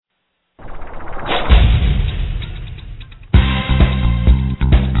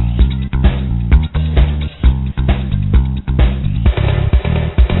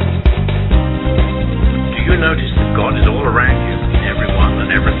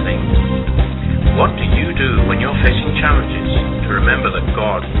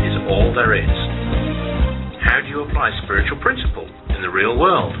God is all there is? How do you apply spiritual principle in the real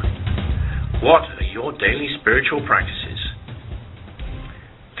world? What are your daily spiritual practices?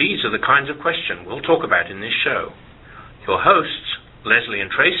 These are the kinds of questions we'll talk about in this show. Your hosts, Lesley and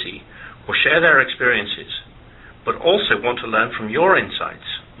Tracy, will share their experiences, but also want to learn from your insights,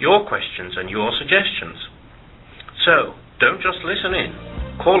 your questions, and your suggestions. So, don't just listen in.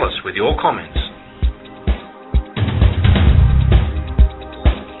 Call us with your comments.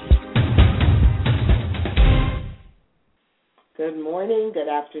 Good morning, good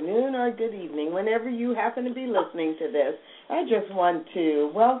afternoon, or good evening, whenever you happen to be listening to this. I just want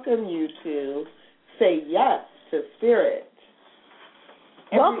to welcome you to Say Yes to Spirit.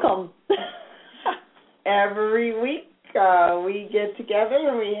 Welcome. Every week we get together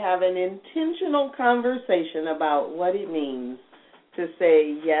and we have an intentional conversation about what it means to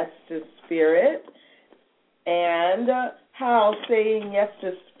say yes to Spirit and how saying yes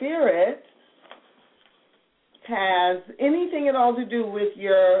to Spirit has anything at all to do with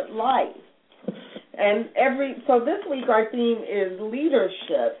your life. And so this week our theme is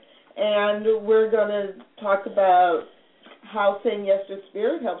leadership, and we're going to talk about how saying yes to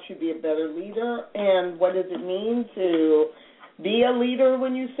Spirit helps you be a better leader, and what does it mean to be a leader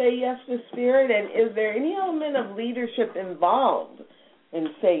when you say yes to Spirit, and is there any element of leadership involved in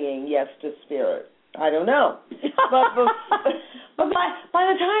saying yes to Spirit? I don't know. But by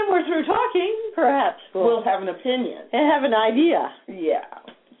the time we're through talking, perhaps we'll have an opinion. And have an idea. Yeah.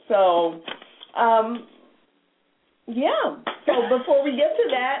 So, So before we get to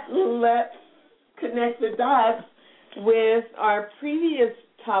that, let's connect the dots with our previous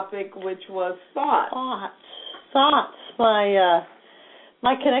topic, which was thoughts. Thoughts.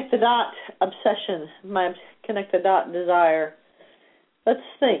 My connect the dot obsession, my connect the dot desire. Let's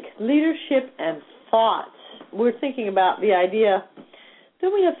think. Leadership and thoughts. We're thinking about the idea.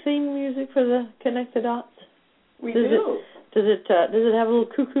 Do we have theme music for the connect the dots? We do. Does it have a little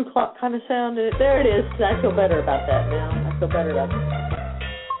cuckoo clock kind of sound in it? There it is. I feel better about that now. I feel better about that.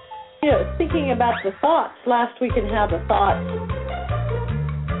 You know, thinking about the thoughts. Last week and how the thoughts,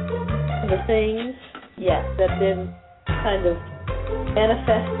 the things, yes, that then kind of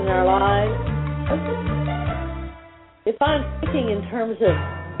manifest in our lives. If I'm thinking in terms of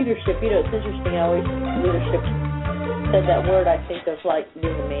leadership, it's interesting. I always leadership said that word. I think of like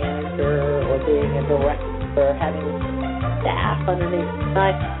being a manager or being a director, or having staff underneath. And I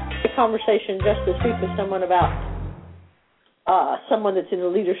had a conversation just this week with someone about someone that's in a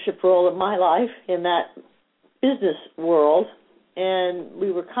leadership role in my life in that business world, and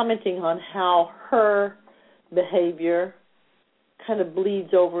we were commenting on how her behavior kind of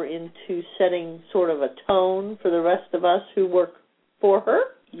bleeds over into setting sort of a tone for the rest of us who work for her.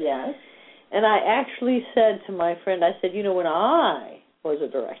 Yes. And I actually said to my friend, I said, when I was a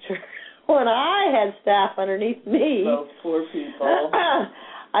director, when I had staff underneath me, those poor people,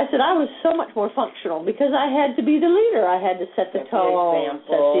 I said I was so much more functional because I had to be the leader. I had to set the tone,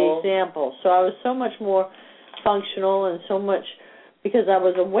 set the example. So I was so much more functional, and so much because I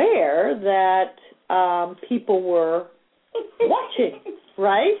was aware that people were watching,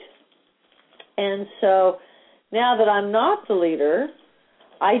 right? And so now that I'm not the leader,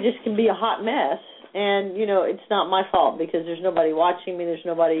 I just can be a hot mess, and, it's not my fault because there's nobody watching me, there's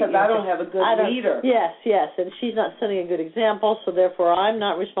nobody... Because I don't have a good leader. Yes, and she's not setting a good example, so therefore I'm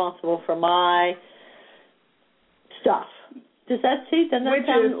not responsible for my stuff. Doesn't that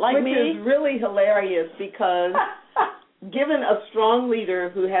sound like me? Which is really hilarious because given a strong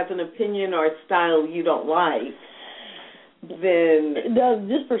leader who has an opinion or a style you don't like, then... No,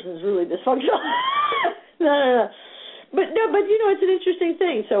 this person's really dysfunctional. No. But it's an interesting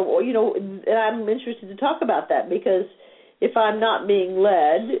thing. So, and I'm interested to talk about that because if I'm not being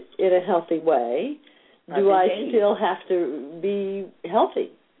led in a healthy way, do I still have to be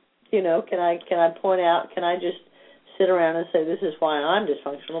healthy? Can I point out, can I just sit around and say this is why I'm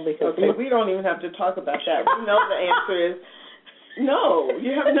dysfunctional? Because we don't even have to talk about that. We know the answer is no.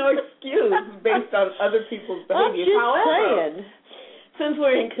 You have no excuse based on other people's behavior. I'm just saying. Since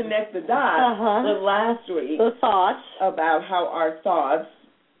we're in Connect the Dots, the last week, the thoughts about how our thoughts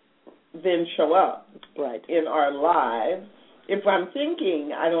then show up in our lives. If I'm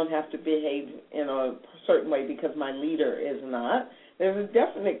thinking I don't have to behave in a certain way because my leader is not, there's a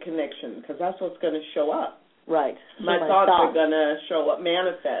definite connection because that's what's going to show up. Right. My thoughts are going to show up,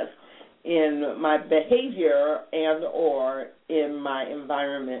 manifest in my behavior and or in my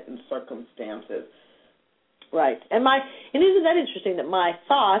environment and circumstances. Right. And isn't that interesting that my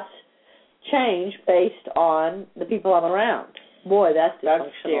thoughts change based on the people I'm around? Boy, that's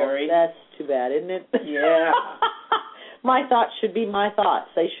scary. That's too bad, isn't it? Yeah. My thoughts should be my thoughts.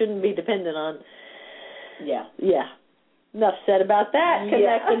 They shouldn't be dependent on. Yeah. Yeah. Enough said about that.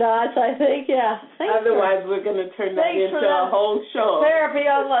 Connect the dots, I think. Yeah. Otherwise, we're going to turn that into a whole show. Therapy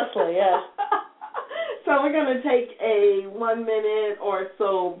on Lesley, yes. So we're going to take a 1 minute or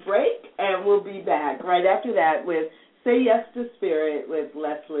so break, and we'll be back right after that with Say Yes to Spirit with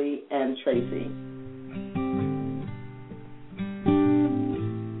Lesley and Tracy.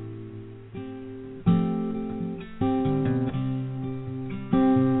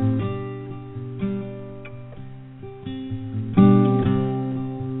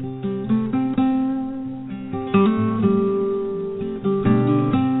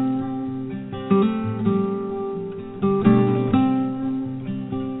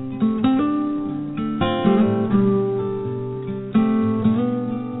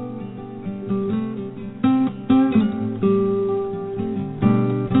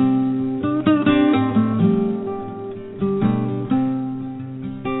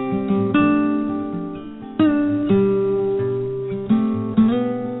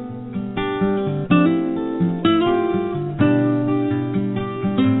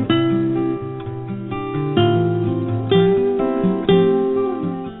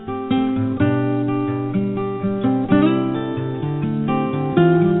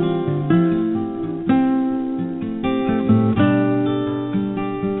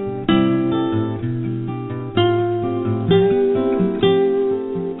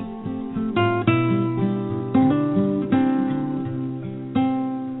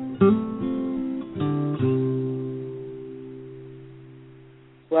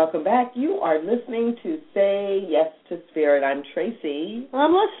 Welcome back. You are listening to Say Yes to Spirit. I'm Tracy.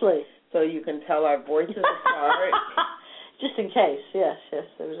 I'm Lesley. So you can tell our voices apart. Just in case, yes,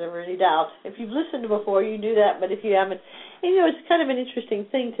 there was ever any doubt. If you've listened before, you knew that, but if you haven't, it's kind of an interesting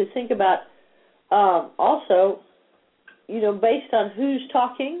thing to think about. Also, based on who's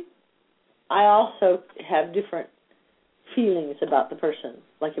talking, I also have different feelings about the person.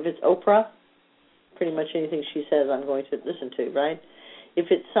 Like if it's Oprah, pretty much anything she says I'm going to listen to, right? If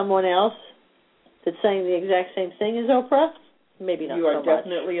it's someone else that's saying the exact same thing as Oprah, maybe not so much. You are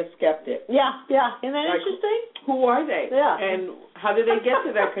definitely a skeptic. Yeah. Isn't that interesting? Who are they? Yeah. And how did they get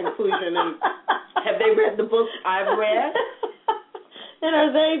to that conclusion? And have they read the books I've read? And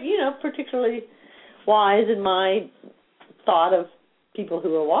are they, particularly wise in my thought of people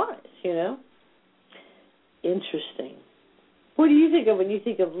who are wise, Interesting. What do you think of when you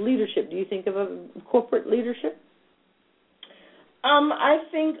think of leadership? Do you think of a corporate leadership? I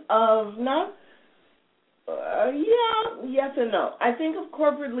think of yes and no. I think of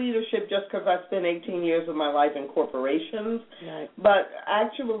corporate leadership just because I spent 18 years of my life in corporations. Right. But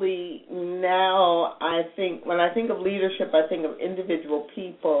actually now when I think of leadership, I think of individual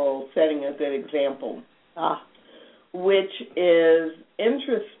people setting a good example. Which is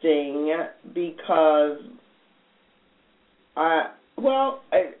interesting because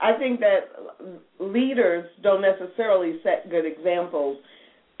I think that leaders don't necessarily set good examples,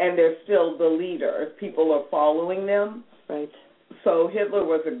 and they're still the leader if people are following them. Right. So Hitler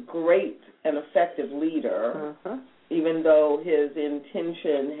was a great and effective leader, even though his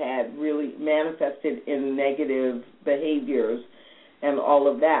intention had really manifested in negative behaviors and all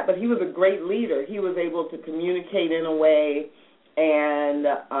of that. But he was a great leader. He was able to communicate in a way and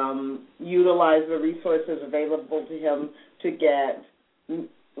utilize the resources available to him to get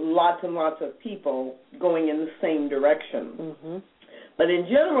lots and lots of people going in the same direction. Mm-hmm. But in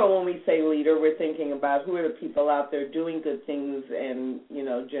general, when we say leader, we're thinking about who are the people out there doing good things and,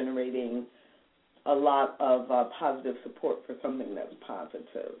 generating a lot of positive support for something that's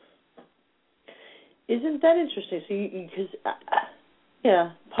positive. Isn't that interesting? So because,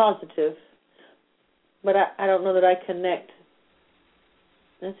 positive. But I don't know that I connect.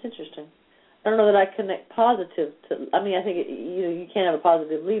 That's interesting. I don't know that I connect positive to. I think you can't have a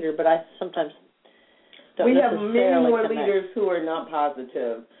positive leader, but I sometimes don't. We have many more leaders who are not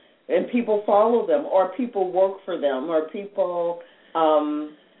positive, and people follow them, or people work for them, or people,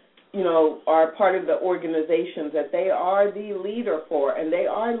 are part of the organizations that they are the leader for, and they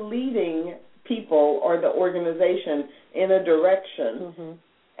are leading people or the organization in a direction. Mm-hmm.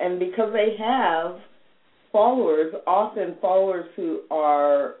 And because they have followers, often followers who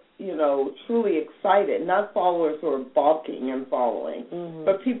are truly excited, not followers who are balking and following,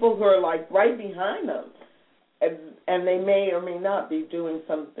 but people who are like right behind them, and they may or may not be doing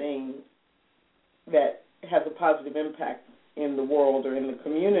something that has a positive impact in the world or in the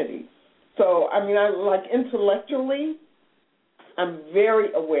community. So, intellectually, I'm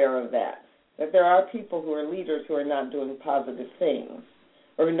very aware of that there are people who are leaders who are not doing positive things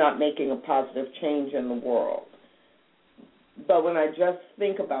or not making a positive change in the world. But when I just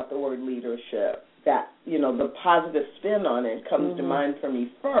think about the word leadership, that, the positive spin on it comes to mind for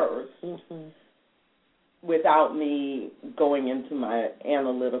me first, without me going into my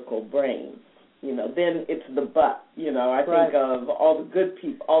analytical brain. Then it's the but. I think of all the good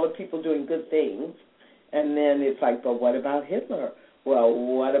people, all the people doing good things, and then it's like, but what about Hitler? Well,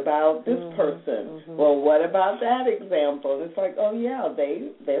 what about this person? Well, what about that example? And it's like, oh, yeah,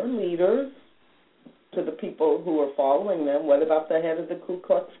 they're leaders to the people who are following them. What about the head of the Ku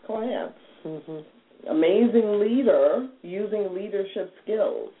Klux Klan? Amazing leader using leadership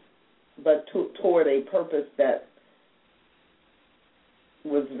skills, but toward a purpose that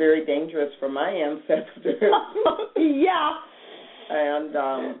was very dangerous for my ancestors. Yeah. And,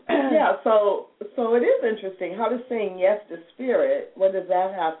 so it is interesting. How does saying yes to spirit, what does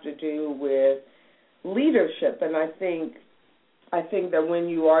that have to do with leadership? And I think that when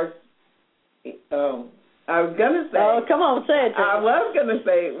you are, I was going to say. Oh, come on, say it. I was going to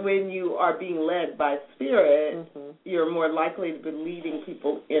say when you are being led by spirit, you're more likely to be leading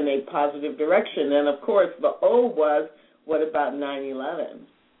people in a positive direction. And, of course, the O was, what about 9/11?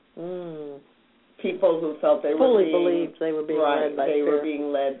 People who felt they fully believed they were being led by spirit. They were spirit.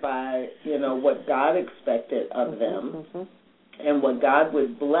 being led by, what God expected of them. And what God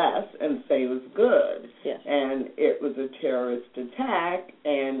would bless and say was good. Yes. And it was a terrorist attack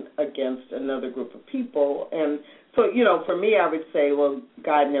and against another group of people. And so, for me, I would say, well,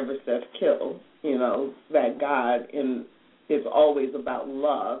 God never says kill. That God is always about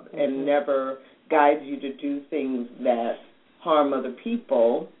love and never guides you to do things that harm other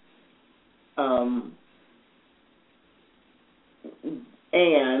people. And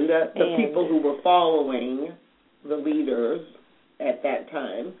the people who were following the leaders at that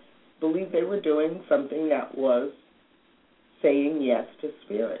time believed they were doing something that was saying yes to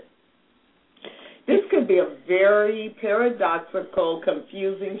spirit. This could be a very paradoxical,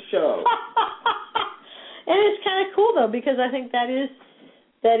 confusing show. And it's kind of cool, though, because I think that is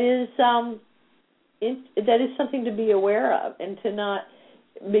something to be aware of, and to not,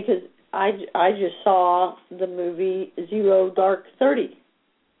 because I just saw the movie Zero Dark 30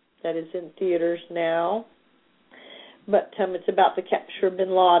 that is in theaters now, but it's about the capture of Bin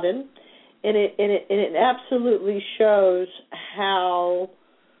Laden, and it absolutely shows how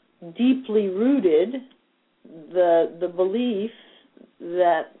deeply rooted the belief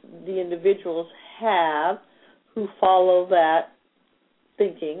that the individuals have who follow that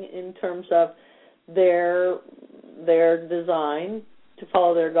thinking in terms of their design to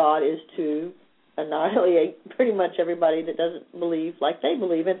follow their God is to annihilate pretty much everybody that doesn't believe like they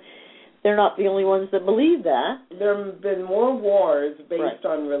believe. And they're not the only ones that believe that. There have been more wars based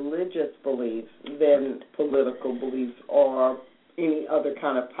on religious beliefs than political beliefs or any other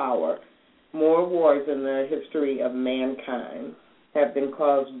kind of power. More wars in the history of mankind have been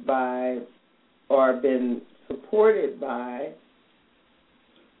caused by or been supported by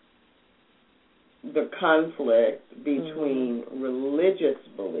the conflict between religious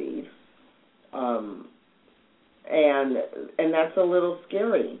beliefs, and that's a little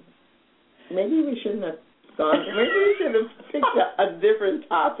scary. Maybe we shouldn't have gone. Maybe we should have picked a different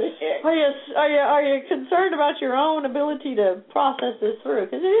topic. Are you concerned about your own ability to process this through?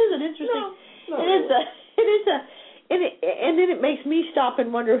 Because it is an interesting. And then it makes me stop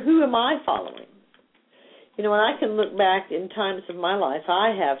and wonder, who am I following? When I can look back in times of my life, I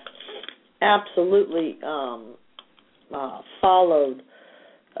have absolutely followed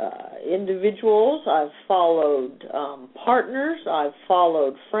individuals. I've followed partners. I've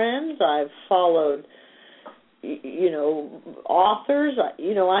followed friends. I've followed, authors.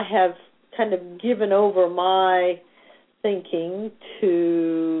 I have kind of given over my thinking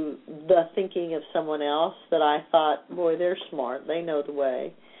to the thinking of someone else that I thought, boy, they're smart. They know the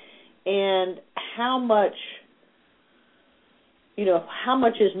way. And how much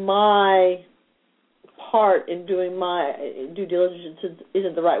is my part in doing my due diligence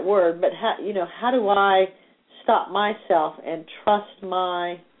isn't the right word, but how do I stop myself and trust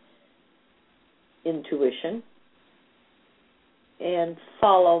my intuition and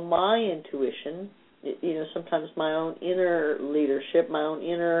follow my intuition, sometimes my own inner leadership, my own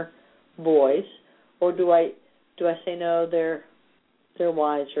inner voice, or do I say no, they're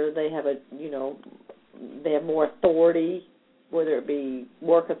wiser, they have they have more authority, whether it be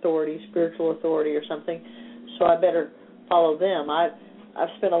work authority, spiritual authority, or something, so I better follow them. I've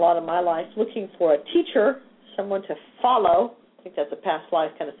spent a lot of my life looking for a teacher, someone to follow. I think that's a past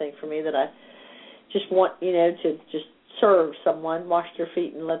life kind of thing for me, that I just want, to just serve someone, wash their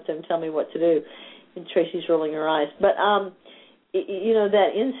feet and let them tell me what to do. And Tracy's rolling her eyes. But,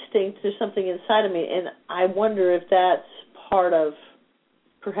 that instinct, there's something inside of me, and I wonder if that's part of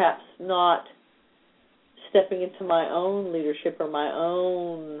perhaps not stepping into my own leadership or my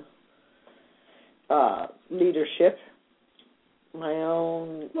own leadership, my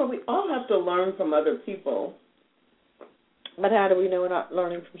own... Well, we all have to learn from other people. But how do we know we're not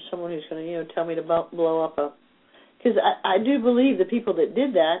learning from someone who's going to, tell me to blow up a... Because I do believe the people that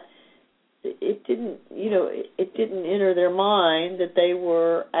did that, it didn't enter their mind that they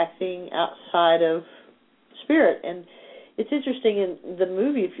were acting outside of spirit. And it's interesting in the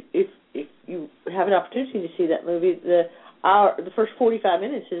movie, if you have an opportunity to see that movie, the first 45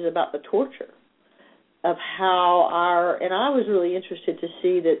 minutes is about the torture of how and I was really interested to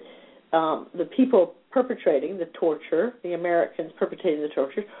see that the people perpetrating the torture, the Americans perpetrating the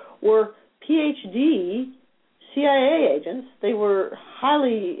torture, were PhD CIA agents. They were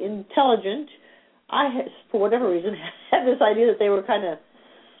highly intelligent. For whatever reason, had this idea that they were kind of,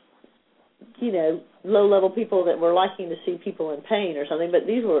 low-level people that were liking to see people in pain or something. But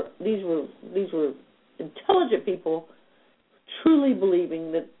these were intelligent people, truly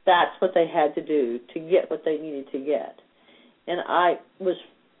believing that that's what they had to do to get what they needed to get. And I was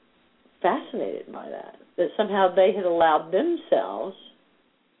fascinated by that somehow they had allowed themselves,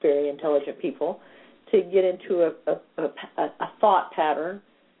 very intelligent people, to get into a thought pattern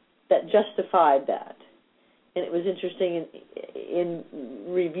that justified that. And it was interesting in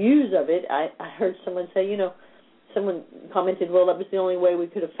reviews of it, I heard someone say, someone commented, well, that was the only way we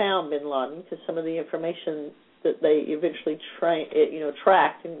could have found bin Laden, because some of the information that they eventually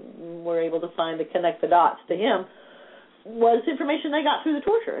tracked and were able to find to connect the dots to him was information they got through the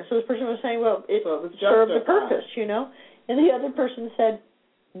torture. So this person was saying, well, it served a purpose, And the other person said,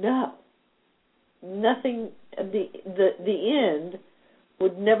 no, nothing. The end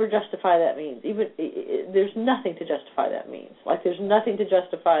would never justify that means. There's nothing to justify that means. Like there's nothing to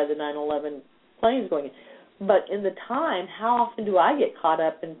justify the 9/11 planes going in. But in the time, how often do I get caught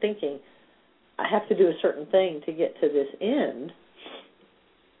up in thinking I have to do a certain thing to get to this end?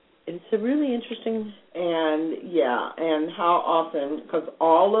 It's a really interesting... And how often, because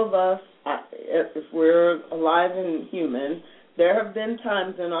all of us, if we're alive and human, there have been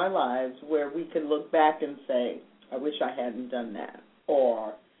times in our lives where we can look back and say, I wish I hadn't done that.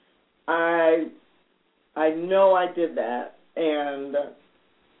 Or, I know I did that, and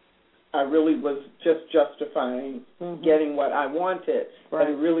I really was just justifying getting what I wanted, but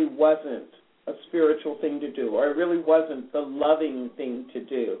it really wasn't a spiritual thing to do, or it really wasn't the loving thing to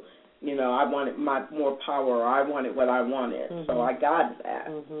do. I wanted more power, or I wanted what I wanted, so I got that.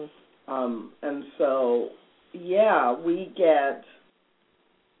 And so,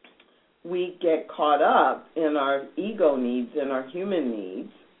 we get caught up in our ego needs and our human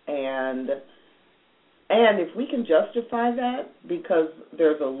needs, and if we can justify that because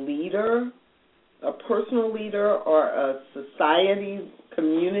there's a leader, a personal leader, or a society,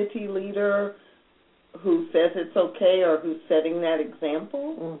 community leader who says it's okay or who's setting that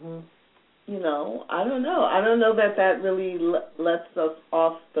example, I don't know. I don't know that really lets us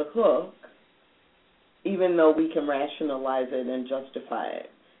off the hook, even though we can rationalize it and justify it.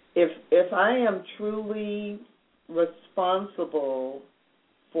 If I am truly responsible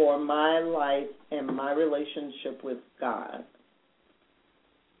for my life and my relationship with God,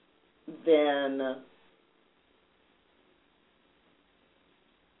 then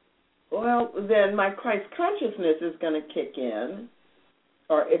my Christ consciousness is going to kick in,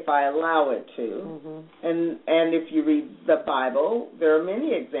 or if I allow it to. And if you read the Bible, there are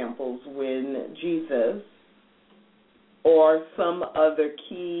many examples when Jesus or some other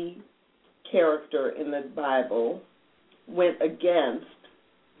key character in the Bible went against,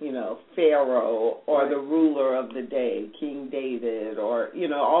 Pharaoh or the ruler of the day, King David, or,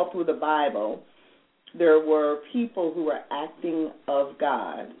 all through the Bible, there were people who were acting of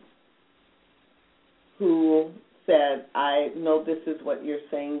God who said, I know this is what you're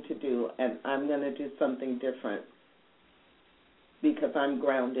saying to do, and I'm going to do something different because I'm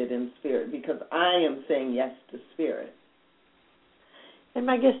grounded in spirit, because I am saying yes to spirit. And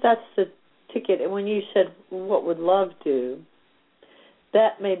I guess that's the ticket. And when you said, what would love do,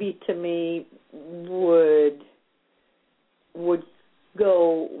 that maybe to me would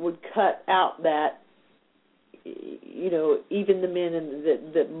cut out that, even the men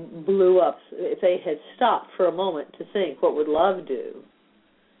that blew up, if they had stopped for a moment to think, what would love do,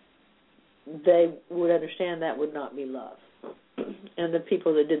 they would understand that would not be love. And the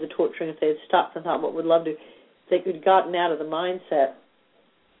people that did the torturing, if they had stopped and thought, what would love do, they could have gotten out of the mindset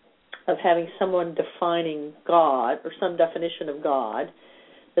of having someone defining God or some definition of God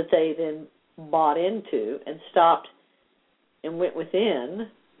that they then bought into and stopped and went within.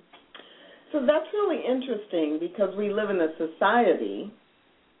 So that's really interesting because we live in a society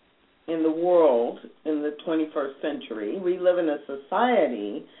in the world in the 21st century. We live in a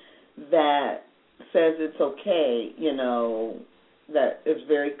society that says it's okay, you know, that is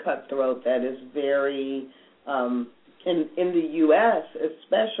very cutthroat, that is very, in the U.S.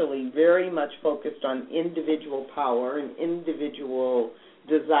 especially, very much focused on individual power and individual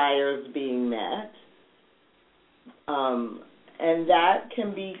desires being met. And that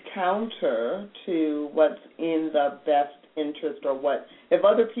can be counter to what's in the best interest or what, if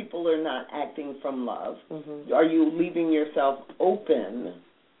other people are not acting from love, are you leaving yourself open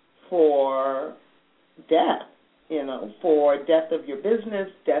for death, you know, for death of your business,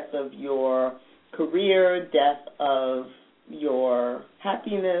 death of your career, death of your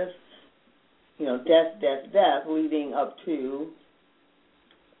happiness, you know, death, leading up to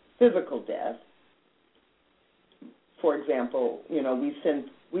physical death. For example, you know, we send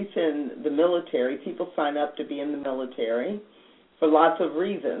the military, people sign up to be in the military for lots of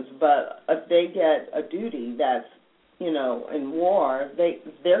reasons, but if they get a duty that's, you know, in war,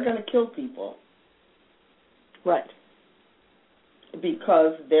 they're going to kill people. Right.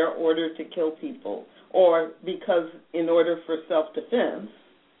 Because they're ordered to kill people, or because in order for self-defense,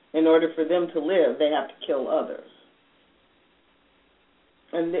 in order for them to live, they have to kill others.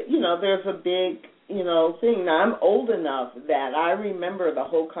 And, you know, there's a big, you know, thing. Now, I'm old enough that I remember the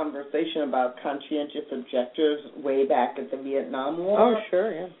whole conversation about conscientious objectors way back at the Vietnam War. Oh,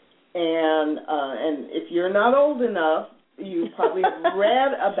 sure, yeah. And if you're not old enough, you probably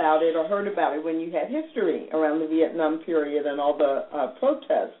read about it or heard about it when you had history around the Vietnam period and all the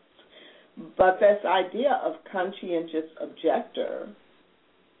protests. But this idea of conscientious objector,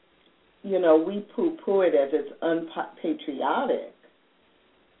 you know, we poo-poo it as it's unpatriotic.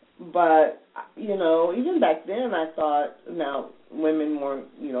 But, you know, even back then I thought, now, women weren't,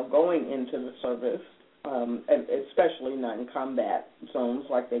 you know, going into the service, especially not in combat zones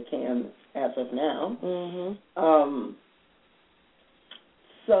like they can as of now. Mm-hmm.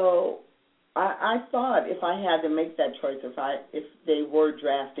 So I thought if I had to make that choice, if they were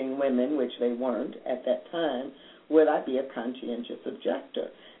drafting women, which they weren't at that time, would I be a conscientious objector?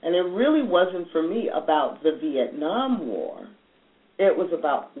 And it really wasn't for me about the Vietnam War. It was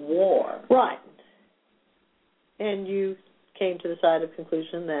about war. Right. And you came to the side of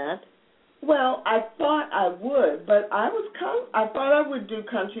conclusion that? Well, I thought I would, but I thought I would do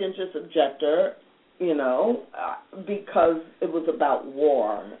conscientious objector, you know, because it was about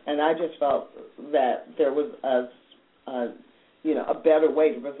war, and I just felt that there was a better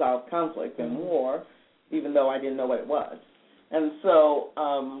way to resolve conflict than war, even though I didn't know what it was. And so,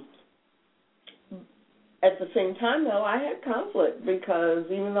 at the same time, though, I had conflict because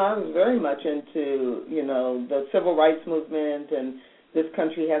even though I was very much into, you know, the civil rights movement and this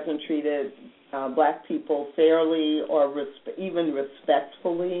country hasn't treated black people fairly or even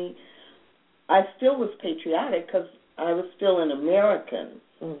respectfully, I still was patriotic because I was still an American.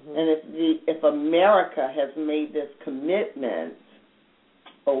 Mm-hmm. And if America has made this commitment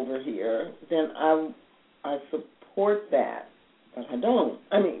over here, then I support that. But I don't.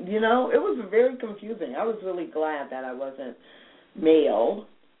 I mean, you know, it was very confusing. I was really glad that I wasn't male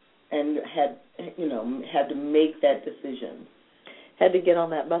and had to make that decision. Had to get on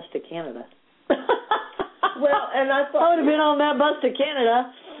that bus to Canada. Well, and I thought I would have been on that bus to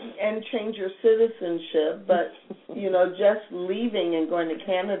Canada. And change your citizenship, but, you know, just leaving and going to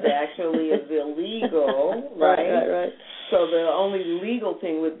Canada actually is illegal, right? Right. So the only legal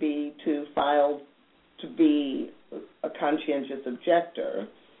thing would be to file to be a conscientious objector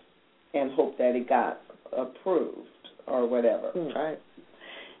and hope that it got approved or whatever. Right.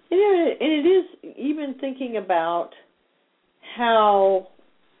 And it is even thinking about how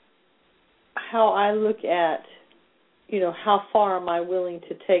I look at, you know, how far am I willing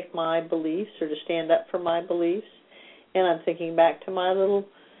to take my beliefs or to stand up for my beliefs? And I'm thinking back to my little,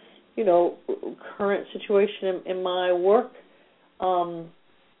 you know, current situation in my work.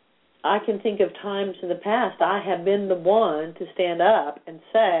 I can think of times in the past I have been the one to stand up and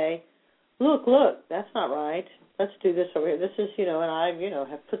say, look, that's not right. Let's do this over here. This is, you know, and I, you know,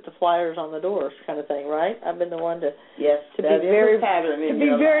 have put the flyers on the doors kind of thing, right? I've been the one to be very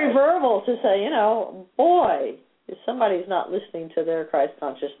verbal to say, you know, boy, if somebody's not listening to their Christ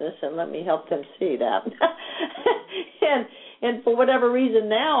consciousness, and let me help them see that. and for whatever reason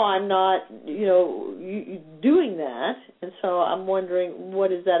now I'm not, you know, doing that, and so I'm wondering,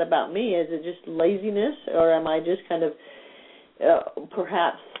 what is that about me? Is it just laziness, or am I just kind of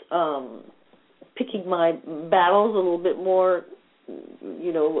perhaps picking my battles a little bit more,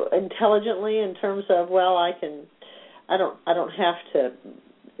 you know, intelligently in terms of, well, I don't have to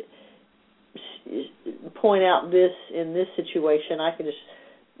point out this in this situation. I can just,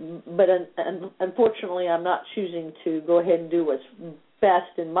 but unfortunately, I'm not choosing to go ahead and do what's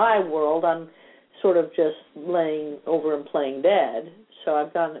best in my world. I'm sort of just laying over and playing dead. So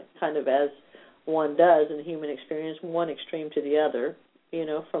I've gone kind of as one does in human experience, one extreme to the other,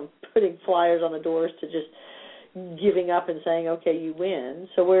 from putting flyers on the doors to just giving up and saying, okay, you win.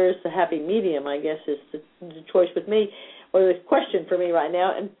 So where's the happy medium, I guess, is the choice with me, or the question for me right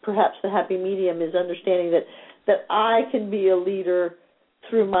now, and perhaps the happy medium is understanding that I can be a leader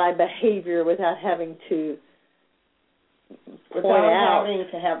through my behavior without having to without having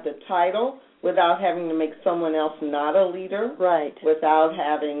to have the title, without having to make someone else not a leader, right? Without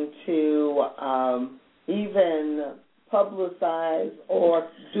having to even publicize or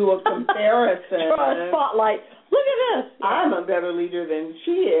do a comparison. Draw a spotlight. Look at this. I'm a better leader than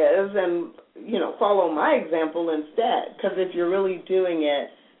she is, and follow my example instead. Because if you're really doing it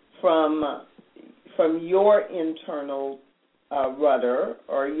from your internal rudder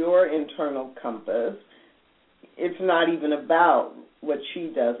or your internal compass, it's not even about what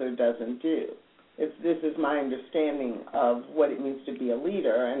she does or doesn't do. This is my understanding of what it means to be a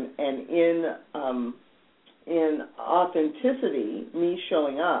leader, and in authenticity, me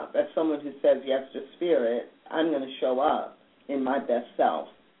showing up as someone who says yes to spirit, I'm going to show up in my best self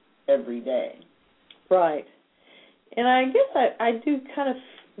every day. Right. And I guess I do kind of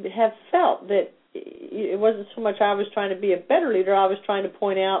have felt that it wasn't so much I was trying to be a better leader. I was trying to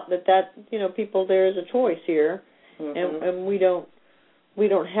point out that people, there is a choice here, and we don't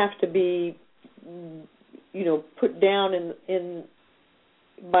have to be put down in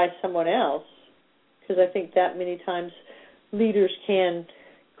by someone else, because I think that many times leaders can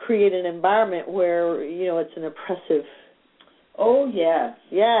create an environment where it's an oppressive. Oh yes,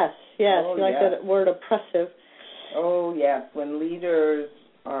 yes. Oh, you like that word, oppressive? Oh yes, when leaders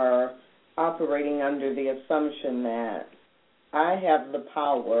are operating under the assumption that I have the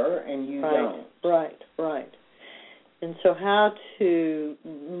power and you don't. Right. And so how to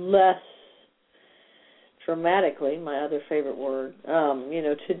less dramatically, my other favorite word,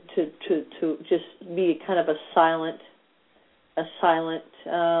 to just be kind of a silent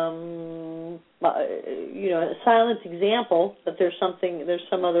example that there's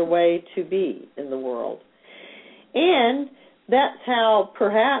some other way to be in the world. And that's how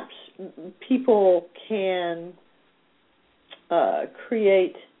perhaps people can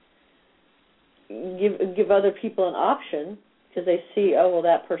give other people an option, because they see, oh, well,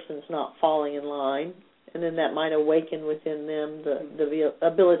 that person's not falling in line, and then that might awaken within them the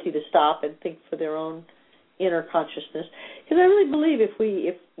ability to stop and think for their own inner consciousness. Because I really believe if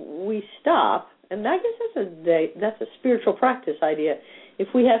we stop, and I guess that's a spiritual practice idea.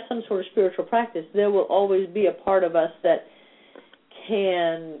 If we have some sort of spiritual practice, there will always be a part of us that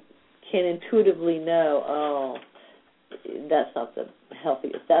can intuitively know, oh, that's not the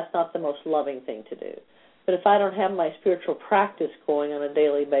healthiest, that's not the most loving thing to do. But if I don't have my spiritual practice going on a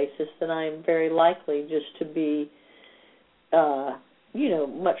daily basis, then I'm very likely just to be,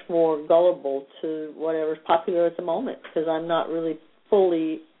 much more gullible to whatever's popular at the moment, because I'm not really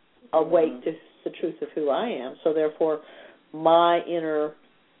fully awake to the truth of who I am. So therefore, my inner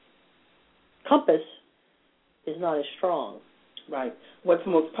compass is not as strong. Right. What's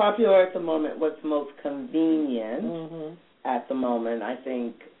most popular at the moment, what's most convenient at the moment, I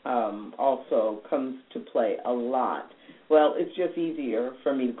think also comes to play a lot. Well, it's just easier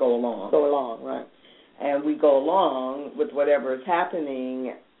for me to go along. Right. And we go along with whatever is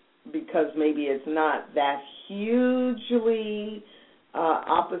happening because maybe it's not that hugely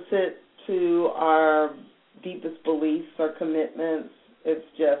opposite to our deepest beliefs or commitments. It's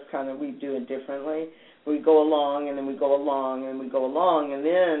just kind of we do it differently. We go along, and then we go along, and we go along, and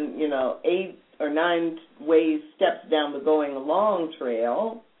then, 8 or 9 steps down the going along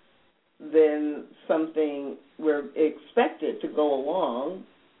trail, then something we're expected to go along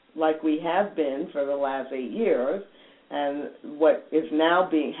like we have been for the last 8 years, and what is now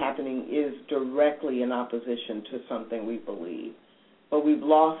happening is directly in opposition to something we believe. But we've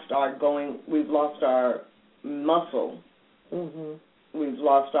lost our muscle. We've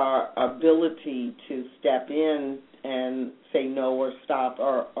lost our ability to step in and say no or stop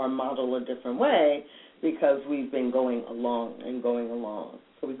or model a different way because we've been going along and going along.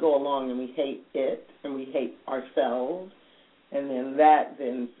 So we go along and we hate it and we hate ourselves, and then that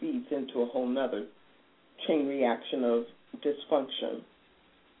then feeds into a whole nother chain reaction of dysfunction.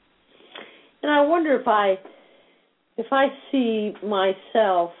 And I wonder if I see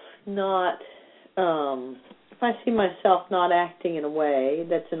myself not acting in a way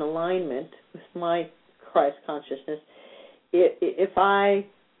that's in alignment with my Christ consciousness, if I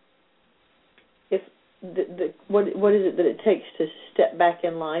what is it that it takes to step back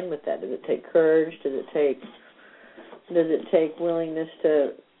in line with that? Does it take courage? Does it take willingness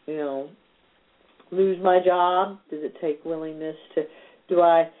to, lose my job? Does it take willingness to, do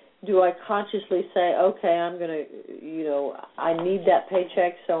I consciously say, okay, I'm going to, I need that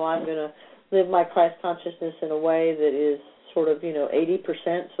paycheck, so I'm going to live my Christ consciousness in a way that is sort of,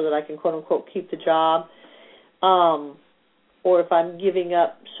 80% so that I can, quote unquote, keep the job. Or if I'm giving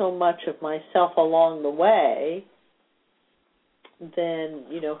up so much of myself along the way, then,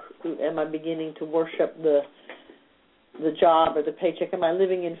 am I beginning to worship the job or the paycheck? Am I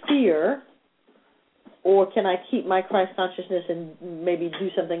living in fear? Or can I keep my Christ consciousness and maybe do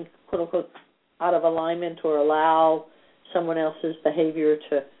something, quote unquote, out of alignment, or allow someone else's behavior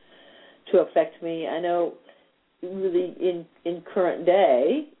to affect me? I know really in current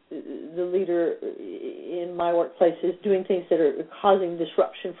day, the leader in my workplace is doing things that are causing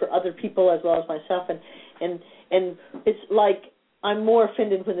disruption for other people as well as myself, and it's like I'm more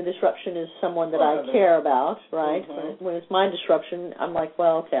offended when the disruption is someone that I care about, right? Mm-hmm. When it's my disruption, I'm like,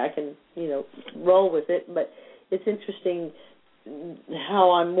 well, okay, I can, roll with it, but it's interesting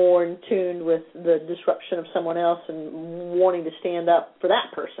how I'm more in tune with the disruption of someone else and wanting to stand up for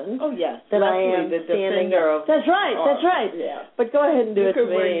that person. Oh, yes. Than I am the standing up. That's right. Yeah. But go ahead and do it to me. You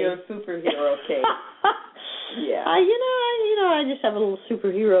could wear your superhero cape. Yeah. I just have a little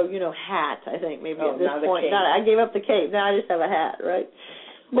superhero, hat, I think, maybe at this point. I gave up the cape. Now I just have a hat, right?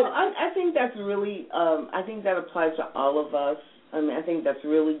 Well, I think that's really, I think that applies to all of us. I think that's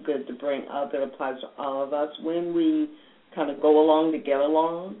really good to bring up. That applies to all of us. When we kind of go along to get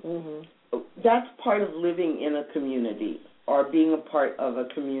along, mm-hmm. That's part of living in a community or being a part of a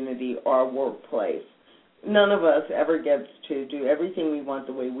community or a workplace. None of us ever gets to do everything we want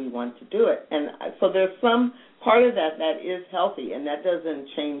the way we want to do it. And so there's some part of that is healthy, and that doesn't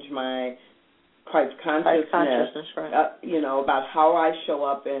change my Christ consciousness, right. About how I show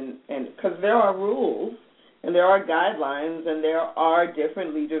up, and because there are rules and there are guidelines and there are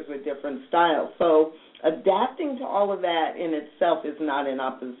different leaders with different styles. So adapting to all of that in itself is not in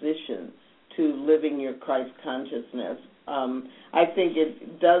opposition to living your Christ consciousness. I think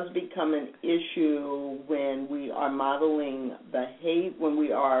it does become an issue when we are modeling when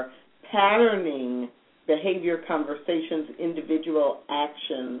we are patterning behavior, conversations, individual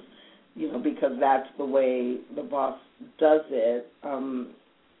actions, because that's the way the boss does it.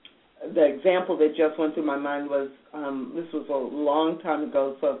 The example that just went through my mind was, this was a long time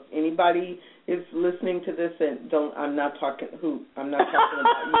ago, so if anybody is listening to this, and I'm not talking about you,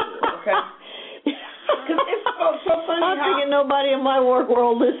 okay? Because it's so funny. I'm thinking nobody in my work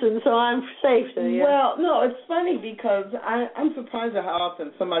world listens, so I'm safe. So yeah. Well, no, it's funny because I'm surprised at how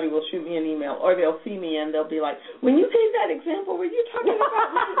often somebody will shoot me an email or they'll see me and they'll be like, when you gave that example, were you talking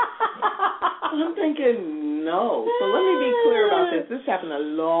about me? I'm thinking, no. So let me be clear about this. This happened a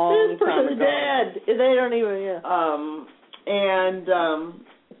long time ago. Dead. They don't even,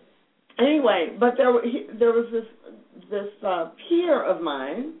 Anyway, but there was this peer of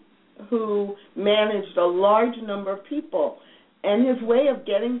mine who managed a large number of people, and his way of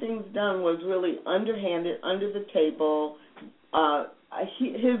getting things done was really underhanded, under the table.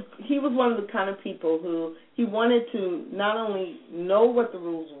 He was one of the kind of people who he wanted to not only know what the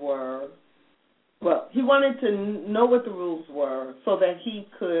rules were, he wanted to know what the rules were so that he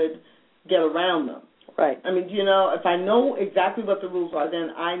could get around them. Right. If I know exactly what the rules are,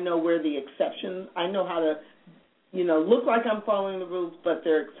 then I know where the exceptions, I know how to, look like I'm following the rules, but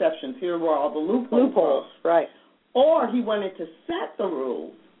there are exceptions. Here were all the loopholes. Right. Or he wanted to set the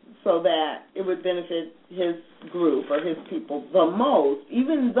rules so that it would benefit his group or his people the most,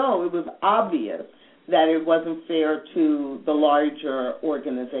 even though it was obvious that it wasn't fair to the larger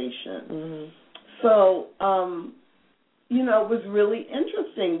organization. Mm-hmm. So, it was really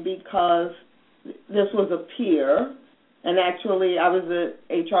interesting because this was a peer, and actually I was an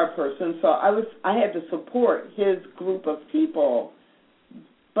HR person, so I had to support his group of people,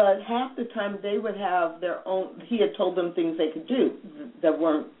 but half the time they would have their own, he had told them things they could do that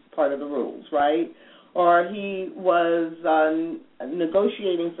weren't part of the rules, right? Or he was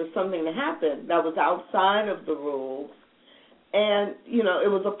negotiating for something to happen that was outside of the rules, and, it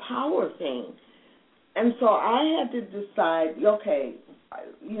was a power thing. And so I had to decide, okay,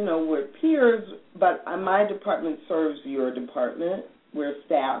 we're peers, but my department serves your department. We're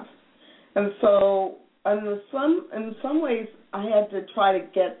staff. And so in some ways I had to try to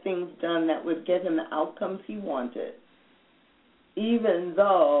get things done that would get him the outcomes he wanted, even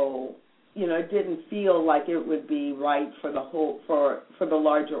though, it didn't feel like it would be right for the whole for the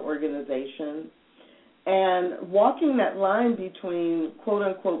larger organization. And walking that line between, quote,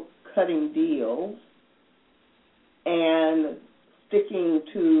 unquote, cutting deals and sticking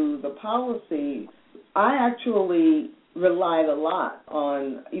to the policy, I actually relied a lot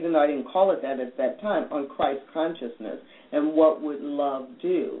on, even though I didn't call it that at that time, on Christ consciousness and what would love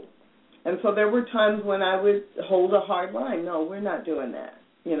do. And so there were times when I would hold a hard line. No, we're not doing that.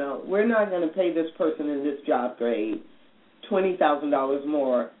 You know, we're not going to pay this person in this job grade $20,000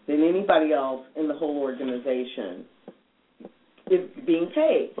 more than anybody else in the whole organization is being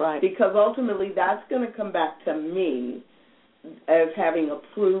paid. Right. Because ultimately that's going to come back to me as having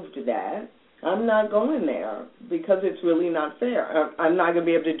approved that. I'm not going there because it's really not fair. I'm not going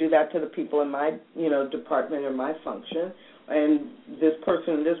to be able to do that to the people in my, department or my function, and this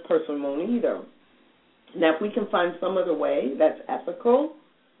person won't either. Now, if we can find some other way that's ethical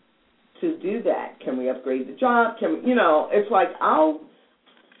to do that, can we upgrade the job? It's like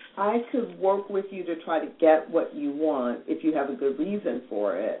I could work with you to try to get what you want if you have a good reason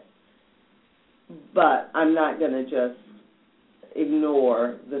for it, but I'm not going to just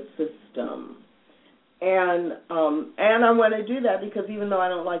ignore the system. And I want to do that because even though I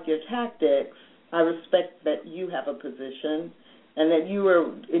don't like your tactics, I respect that you have a position and that you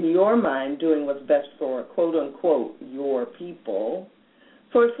are, in your mind, doing what's best for, quote, unquote, your people.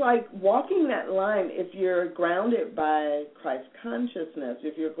 So it's like walking that line. If you're grounded by Christ consciousness,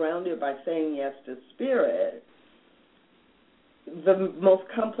 if you're grounded by saying yes to Spirit, the most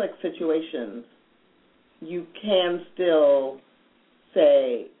complex situations, you can still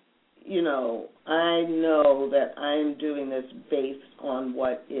say, I know that I'm doing this based on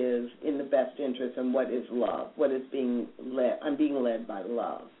what is in the best interest and what is love, what is being led. I'm being led by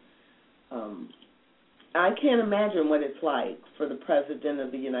love. I can't imagine what it's like for the President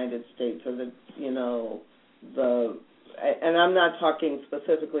of the United States or and I'm not talking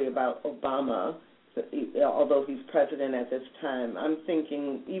specifically about Obama, although he's president at this time. I'm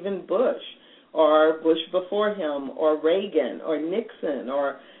thinking even Bush or Bush before him or Reagan or Nixon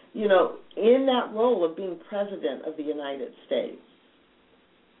or, in that role of being president of the United States,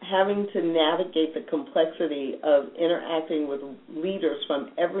 having to navigate the complexity of interacting with leaders from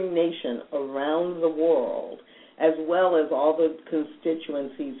every nation around the world, as well as all the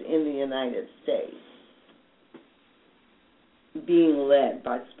constituencies in the United States, being led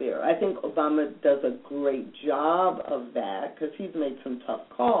by Spirit. I think Obama does a great job of that because he's made some tough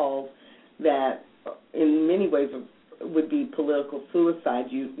calls that in many ways would be political suicide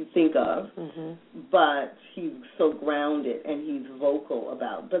you think of, but he's so grounded and he's vocal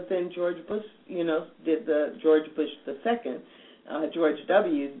about. But then George Bush, did George Bush II, George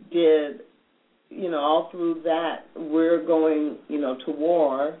W. did, all through that, we're going, to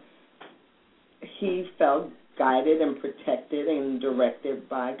war. He felt guided and protected and directed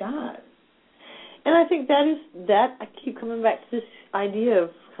by God. And I think I keep coming back to this idea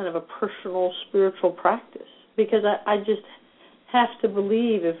of kind of a personal spiritual practice, because I just have to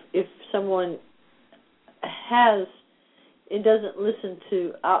believe if someone doesn't listen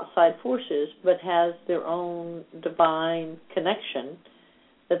to outside forces but has their own divine connection,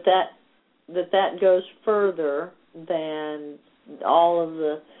 that goes further than all of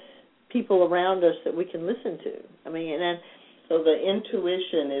the people around us that we can listen to. I mean, so the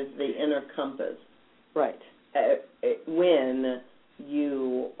intuition is the inner compass. Right. When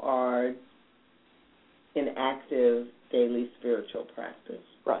you are in active daily spiritual practice.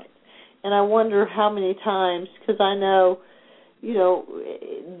 Right. And I wonder how many times, because I know,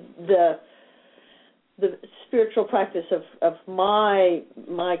 the spiritual practice of my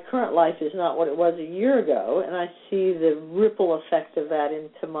current life is not what it was a year ago, and I see the ripple effect of that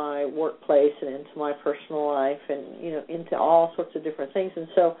into my workplace and into my personal life and, into all sorts of different things. And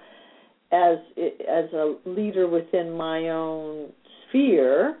so as a leader within my own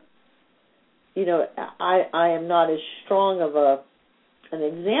sphere, I am not as strong of an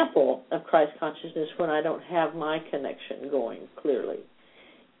example of Christ consciousness when I don't have my connection going clearly.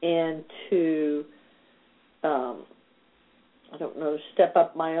 And to, step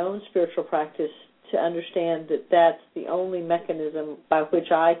up my own spiritual practice to understand that that's the only mechanism by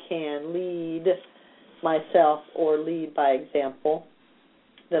which I can lead myself or lead by example,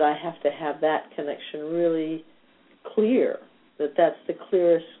 that I have to have that connection really clear, that's the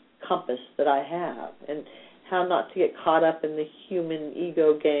clearest compass that I have, and how not to get caught up in the human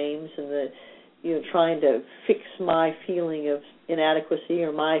ego games and the trying to fix my feeling of inadequacy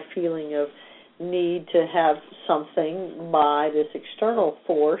or my feeling of need to have something by this external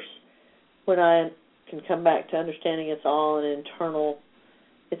force, when I can come back to understanding it's all an internal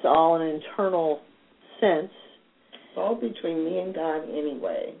sense. It's all between me and God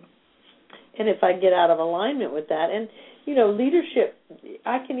anyway. And if I get out of alignment with that, and leadership,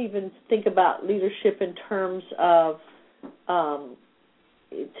 I can even think about leadership in terms of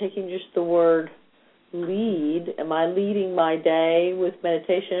taking just the word lead. Am I leading my day with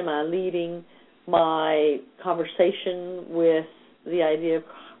meditation? Am I leading my conversation with the idea of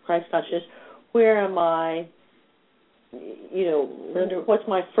Christ consciousness? Where am I? What's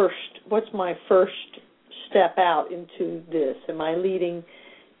my first step out into this? Am I leading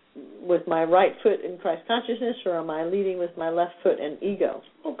with my right foot in Christ consciousness, or am I leading with my left foot and ego?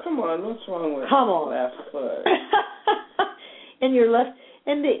 Oh, come on! What's wrong with left foot? And your left,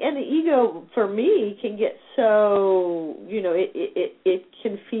 and the ego for me can get so it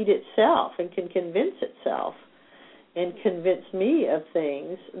can feed itself and can convince itself and convince me of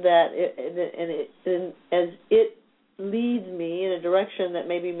things that as it leads me in a direction that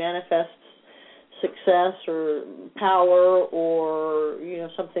maybe manifests success or power or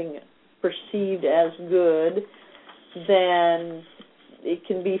something perceived as good, then it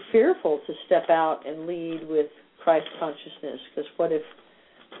can be fearful to step out and lead with Christ consciousness, because what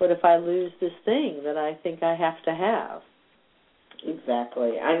if I lose this thing that I think I have to have?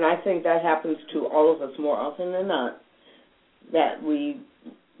 Exactly. And I think that happens to all of us more often than not, that we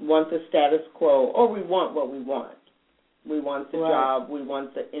want the status quo, or we want what we want. We want the job, we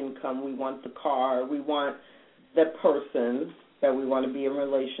want the income, we want the car, we want the person that we want to be in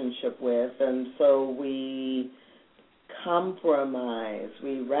relationship with, and so we compromise,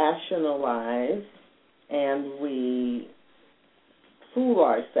 we rationalize, and we fool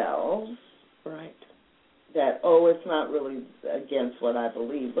ourselves. Right. That, it's not really against what I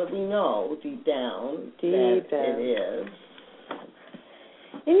believe, but we know deep down that it is.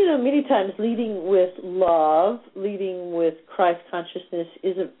 And, many times leading with love, leading with Christ consciousness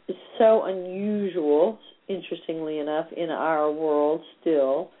is so unusual, interestingly enough, in our world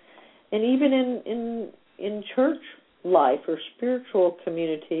still. And even in church life or spiritual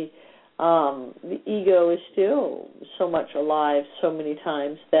community, the ego is still so much alive so many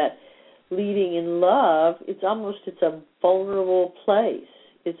times that leading in love, it's a vulnerable place.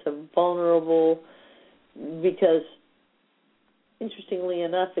 It's a vulnerable, because interestingly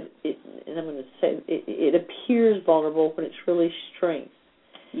enough, and I'm going to say, it appears vulnerable when it's really strength.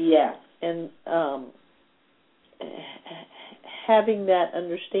 Yes. And having that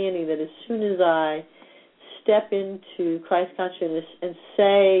understanding that as soon as I step into Christ consciousness and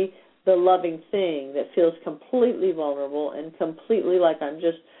say the loving thing that feels completely vulnerable and completely like I'm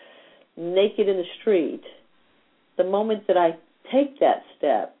just naked in the street, the moment that I take that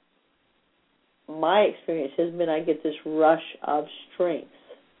step, my experience has been I get this rush of strength.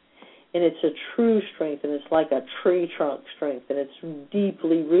 And it's a true strength, and it's like a tree trunk strength, and it's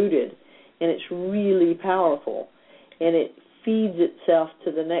deeply rooted, and it's really powerful. And it feeds itself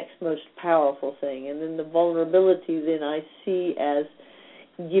to the next most powerful thing. And then the vulnerability then I see as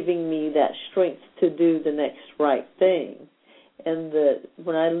giving me that strength to do the next right thing. And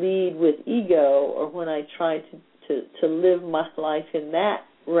when I lead with ego, or when I try to live my life in that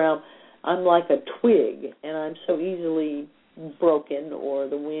realm, I'm like a twig, and I'm so easily broken, or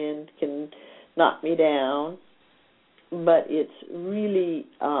the wind can knock me down. But it's really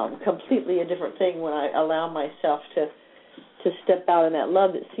completely a different thing when I allow myself to step out in that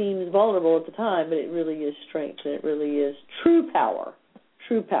love that seems vulnerable at the time, but it really is strength, and it really is true power.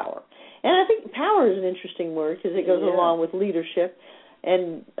 True power. And I think power is an interesting word because it goes along with leadership.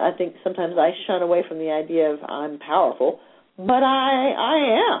 And I think sometimes I shun away from the idea of I'm powerful, but I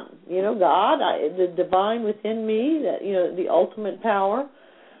am. God, the divine within me, that the ultimate power.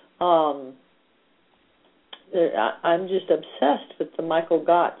 I'm just obsessed with the Michael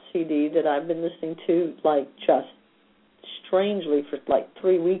Gott CD that I've been listening to, just strangely for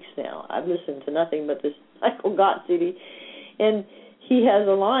 3 weeks now. I've listened to nothing but this Michael Gott CD, and he has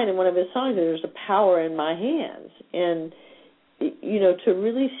a line in one of his songs, there's a power in my hands. And, to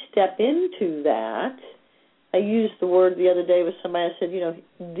really step into that, I used the word the other day with somebody. I said,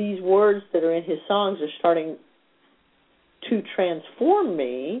 these words that are in his songs are starting to transform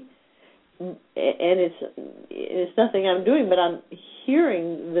me, and it's nothing I'm doing, but I'm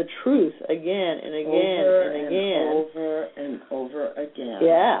hearing the truth again and again and again. Over and over again.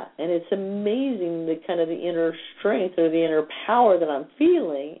 Yeah, and it's amazing the kind of the inner strength or the inner power that I'm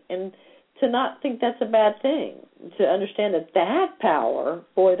feeling, and to not think that's a bad thing, to understand that power,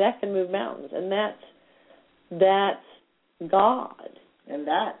 boy, that can move mountains, and that's God. And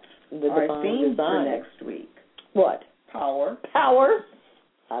that's the our theme for next week. What? Power. Power.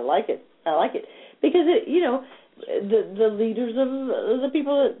 I like it. Because, the leaders of the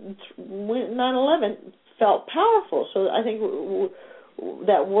people that went 9/11 felt powerful. So I think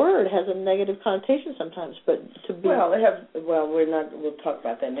that word has a negative connotation sometimes, but to be... We'll talk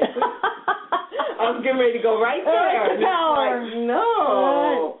about that next week. I was getting ready to go right there.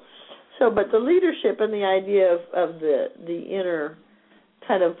 No. So, but the leadership and the idea of the inner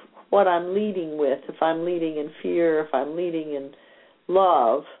kind of what I'm leading with, if I'm leading in fear, if I'm leading in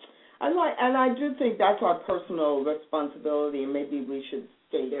love. I do think that's our personal responsibility, and maybe we should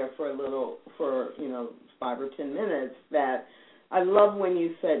stay there for 5 or 10 minutes. That I love when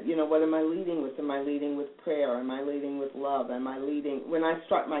you said, what am I leading with? Am I leading with prayer? Am I leading with love? Am I leading when I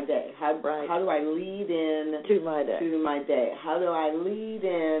start my day? How do I lead in to my day? How do I lead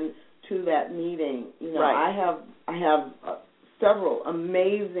in to that meeting? Right. I have several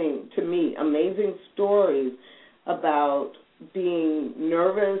amazing stories about being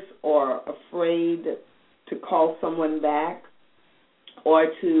nervous or afraid to call someone back, or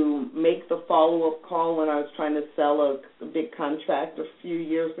to make the follow-up call when I was trying to sell a big contract a few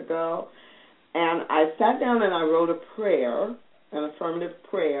years ago. And I sat down and I wrote a prayer, an affirmative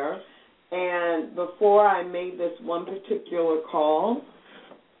prayer, and before I made this one particular call,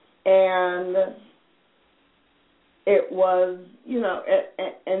 and it was,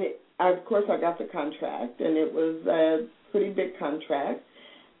 of course I got the contract, and it was a pretty big contract,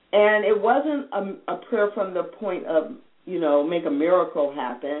 and it wasn't a prayer from the point of, make a miracle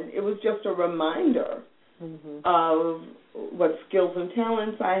happen. It was just a reminder of what skills and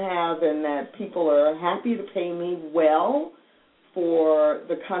talents I have, and that people are happy to pay me well for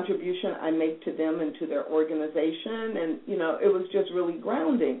the contribution I make to them and to their organization. And, it was just really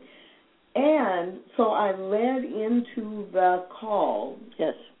grounding. And so I led into the call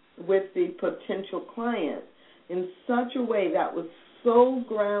with the potential client in such a way that was so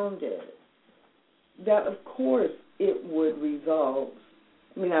grounded that, of course, it would result.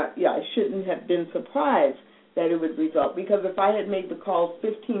 I shouldn't have been surprised that it would result, because if I had made the call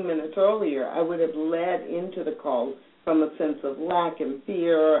 15 minutes earlier, I would have led into the call from a sense of lack and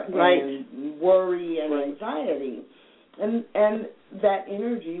fear and worry and anxiety. And that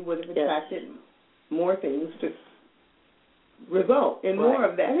energy would have attracted more things to result in more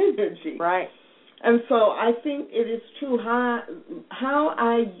of that energy. Right. And so I think it is true how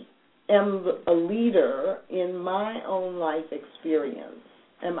I am a leader in my own life experience.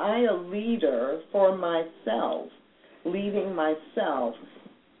 Am I a leader for myself, leading myself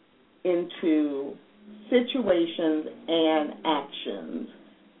into situations and actions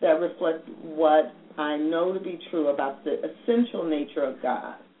that reflect what I know to be true about the essential nature of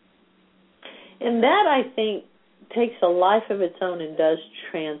God? And that, I think, takes a life of its own and does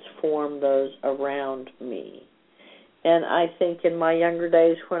transform those around me. And I think in my younger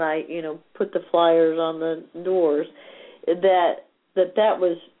days when I, put the flyers on the doors, that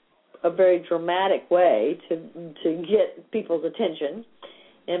was a very dramatic way to get people's attention,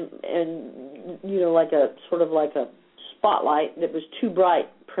 and like a sort of like a spotlight that was too bright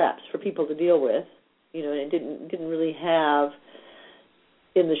perhaps for people to deal with, and it didn't really have,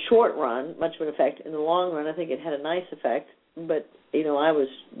 in the short run, much of an effect. In the long run, I think it had a nice effect, but I was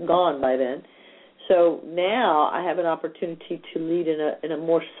gone by then. So now I have an opportunity to lead in a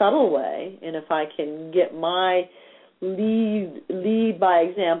more subtle way, and if I can get my lead by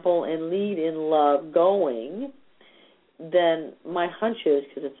example and lead in love going, then my hunch is,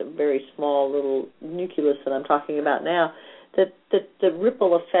 because it's a very small little nucleus that I'm talking about now, that the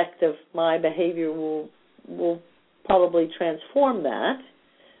ripple effect of my behavior will probably transform that,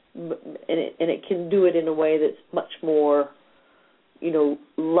 and it can do it in a way that's much more,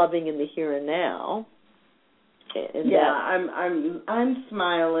 loving in the here and now. And I'm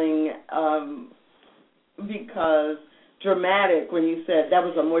smiling because dramatic, when you said that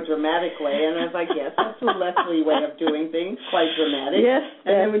was a more dramatic way, and I was like, yes, that's a Lesley way of doing things, quite dramatic. Yes.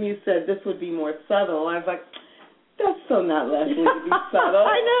 And then when you said this would be more subtle, I was like, that's so not Lesley to be subtle.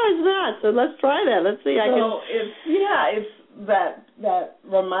 I know it's not. So let's try that. Let's see. It's that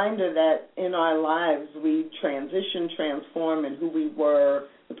reminder that in our lives we transition, transform, and who we were.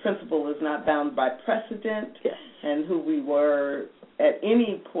 The principle is not bound by precedent, and who we were at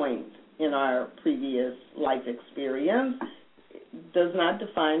any point in our previous life experience does not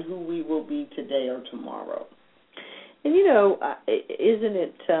define who we will be today or tomorrow. And isn't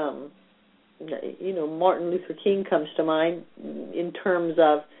it? Martin Luther King comes to mind in terms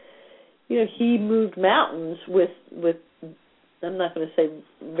of, he moved mountains with I'm not going to say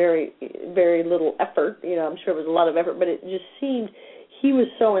very, very little effort. I'm sure it was a lot of effort, but it just seemed he was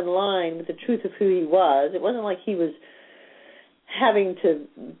so in line with the truth of who he was. It wasn't like he was having to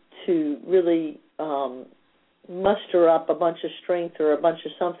really muster up a bunch of strength or a bunch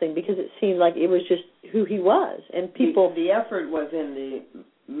of something, because it seemed like it was just who he was. And people... The effort was in the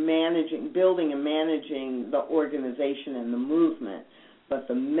building and managing the organization and the movement, but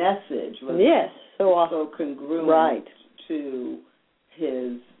the message was so congruent to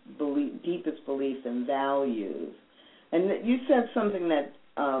his deepest beliefs and values. And you said something that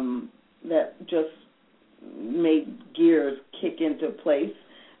just made gears kick into place,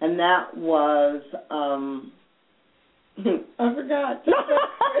 and that was I forgot.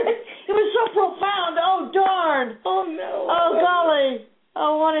 It was so profound. Oh, darn. Oh, no. Oh, golly. I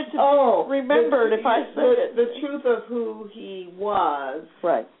wanted to remember it if I said it. The truth of who he was.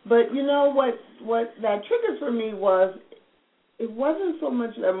 Right. But you know what that triggered for me was, it wasn't so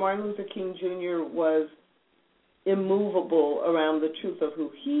much that Martin Luther King Jr. was immovable around the truth of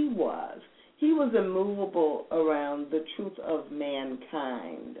who he was. He was immovable around the truth of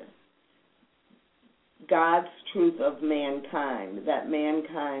mankind. God's truth of mankind, that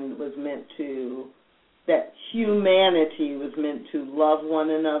humanity was meant to love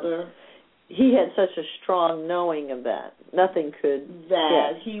one another. He had such a strong knowing of that. Nothing could...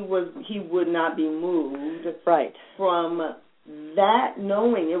 He would not be moved from that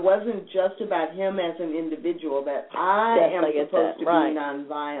knowing. It wasn't just about him as an individual, that I am supposed to be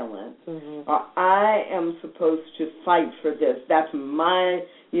nonviolent, or I am supposed to fight for this. That's my,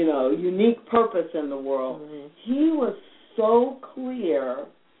 unique purpose in the world. He was so clear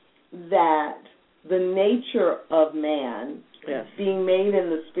that the nature of man, being made in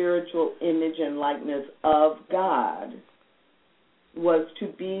the spiritual image and likeness of God, was to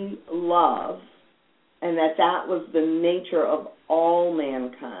be love, and that was the nature of all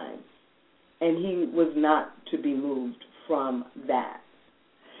mankind, and he was not to be moved from that.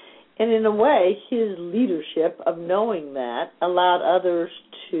 And in a way, his leadership of knowing that allowed others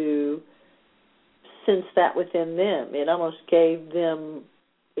to sense that within them. It almost gave them,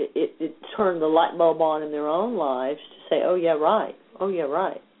 it turned the light bulb on in their own lives to say, oh, yeah, right. Yeah,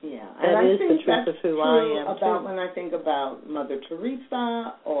 that is the truth of who I am, too. When I think about Mother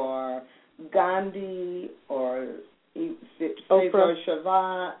Teresa or Gandhi or Oprah.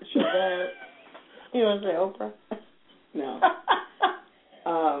 Chavez. You want to say Oprah? No.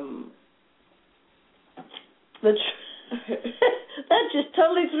 That just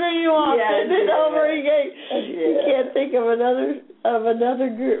totally threw you off. You can't think of another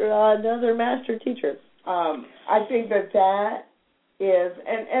master teacher. I think that is,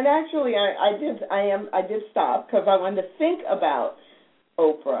 and actually I did stop because I wanted to think about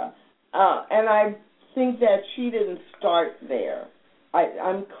Oprah. And I think that she didn't start there.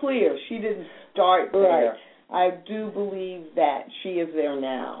 I'm clear she didn't start there. I do believe that she is there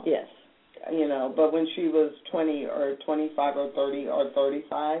now. Yes. But when she was 20 or 25 or 30 or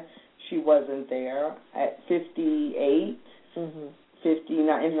 35, she wasn't there. At 58,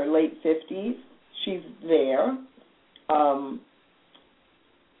 59, in her late 50s, she's there.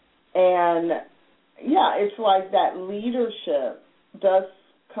 It's like that leadership does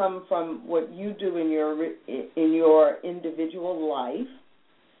come from what you do in your individual life,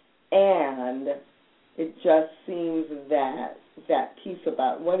 and it just seems that piece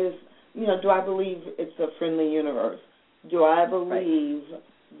about what is, do I believe it's a friendly universe? Do I believe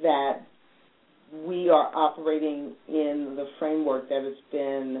that we are operating in the framework that has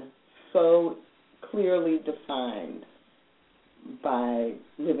been so clearly defined by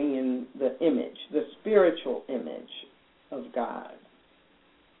living in the image, the spiritual image of God?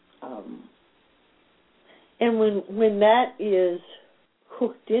 And when that is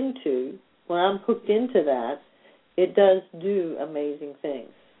hooked into, when I'm hooked into that, it does do amazing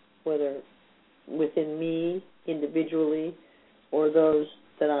things, whether within me individually or those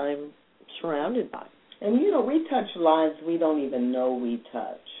that I'm surrounded by. And, we touch lives we don't even know we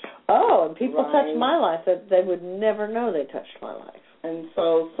touch. Oh, and people touch my life that they would never know they touched my life. And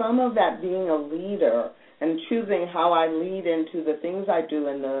so some of that being a leader and choosing how I lead into the things I do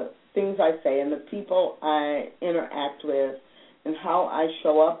and the things I say and the people I interact with and how I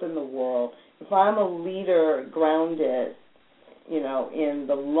show up in the world, if I'm a leader grounded, in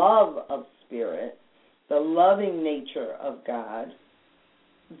the love of Spirit, the loving nature of God,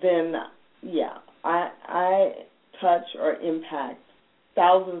 then, I touch or impact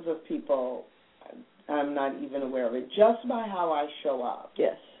thousands of people. I'm not even aware of it, just by how I show up.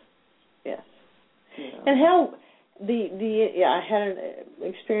 Yes. And how I had an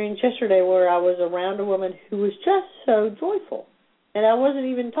experience yesterday where I was around a woman who was just so joyful, and I wasn't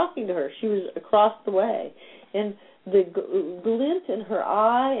even talking to her. She was across the way, and the glint in her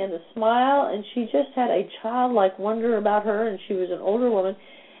eye and the smile, and she just had a childlike wonder about her, and she was an older woman,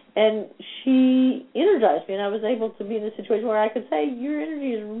 And she energized me, and I was able to be in a situation where I could say, your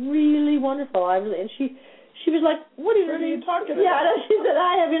energy is really wonderful. And she was like, what energy are you talking about? Yeah, she said,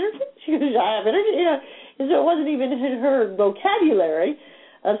 I have energy. She goes, I have energy. And so it wasn't even in her vocabulary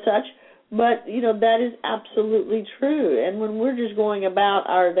of such. But, that is absolutely true. And when we're just going about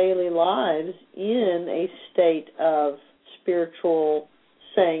our daily lives in a state of spiritual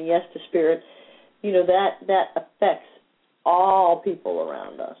saying yes to Spirit, that affects all people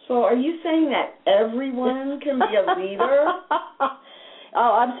around us. So are you saying that everyone can be a leader?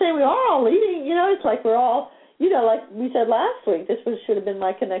 Oh, I'm saying we are all leading. It's like we're all, like we said last week, this should have been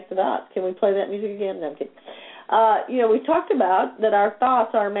my connected dot. Can we play that music again? No, I'm kidding. We talked about that our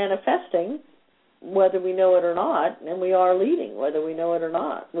thoughts are manifesting, whether we know it or not, and we are leading, whether we know it or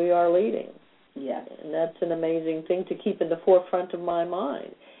not. We are leading. Yes. And that's an amazing thing to keep in the forefront of my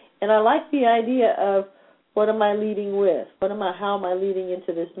mind. And I like the idea of, what am I leading with? How am I leading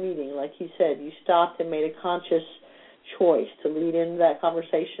into this meeting? Like you said, you stopped and made a conscious choice to lead into that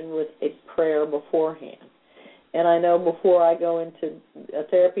conversation with a prayer beforehand. And I know before I go into a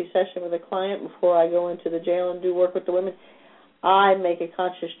therapy session with a client, before I go into the jail and do work with the women, I make a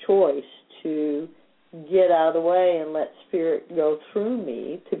conscious choice to get out of the way and let Spirit go through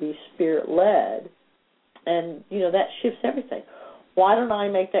me, to be Spirit-led. And, that shifts everything. Why don't I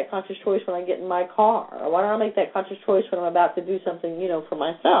make that conscious choice when I get in my car? Or why don't I make that conscious choice when I'm about to do something, for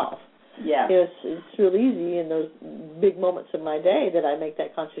myself? Yeah. It's real easy in those big moments of my day that I make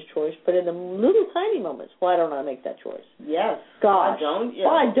that conscious choice, but in the little tiny moments, why don't I make that choice? Yes. Gosh,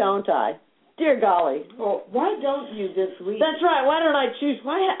 why don't I? Dear golly. Well, why don't you this week? That's right. Why don't I choose?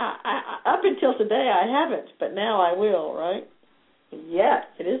 Up until today, I haven't, but now I will, right? Yes.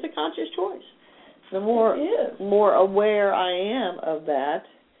 It is a conscious choice. The more aware I am of that,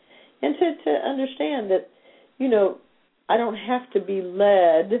 and to understand that, I don't have to be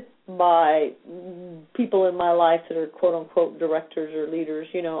led by people in my life that are quote-unquote directors or leaders.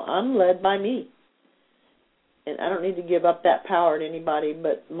 I'm led by me. And I don't need to give up that power to anybody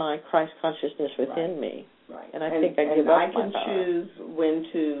but my Christ consciousness within me. Right. And I think I give up my power. I can choose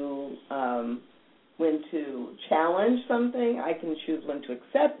when to challenge something. I can choose when to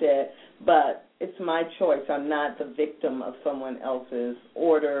accept it, but it's my choice. I'm not the victim of someone else's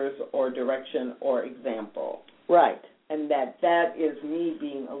orders or direction or example. Right. And that is me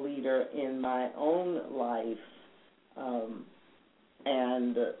being a leader in my own life,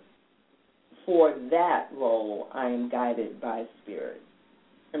 and for that role, I am guided by Spirit.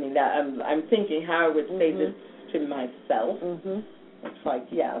 I mean, that I'm thinking how I would say this to myself. Mm-hmm. It's like,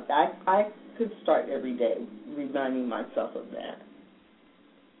 I could start every day reminding myself of that.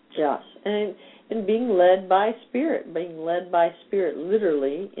 Yes, and being led by Spirit,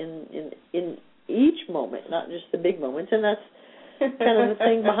 literally in each moment, not just the big moments, and that's kind of the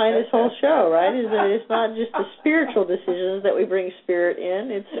thing behind this whole show, right? Is that it's not just the spiritual decisions that we bring Spirit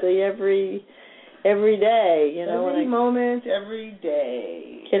in; it's the every day, every moment, every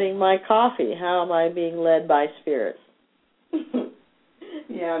day. Getting my coffee. How am I being led by Spirit?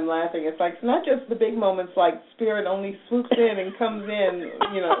 Yeah, I'm laughing. It's like, it's not just the big moments, like Spirit only swoops in and comes in,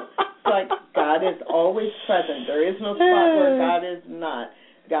 It's like God is always present. There is no spot where God is not.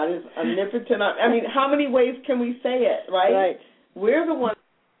 God is omnipotent. I mean, how many ways can we say it, right? Right. We're the ones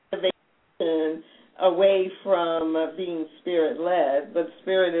away from being Spirit-led, but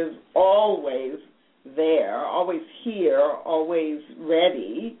Spirit is always there, always here, always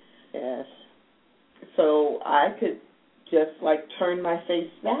ready. Yes. So I could just turn my face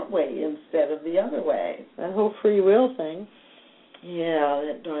that way instead of the other way. That whole free will thing. Yeah,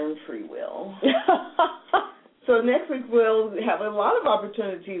 that darn free will. So next week we'll have a lot of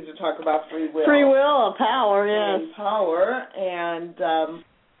opportunities to talk about free will. Free will, power, yes. And power, and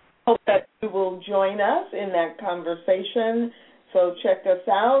hope that you will join us in that conversation. So check us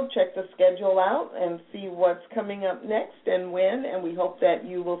out, check the schedule out, and see what's coming up next and when, and we hope that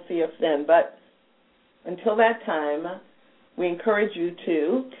you will see us then. But until that time, we encourage you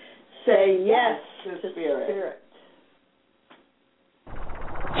to say yes to Spirit.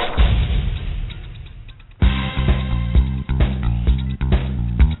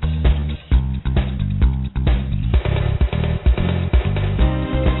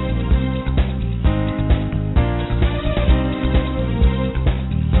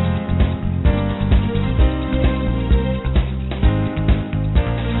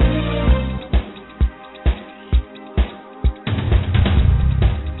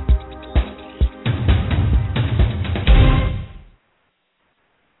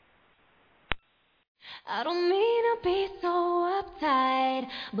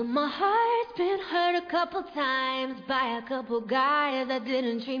 But my heart's been hurt a couple times by a couple guys that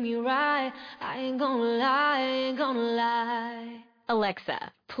didn't treat me right. I ain't gonna lie, I ain't gonna lie.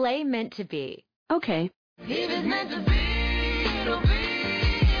 Alexa, play Meant to Be. Okay. If it's meant to be, it'll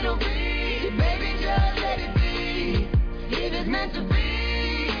be, it'll be. Baby, just let it be. If it's meant to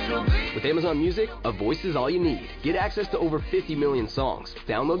be, it'll be. With Amazon Music, a voice is all you need. Get access to over 50 million songs.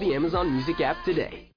 Download the Amazon Music app today.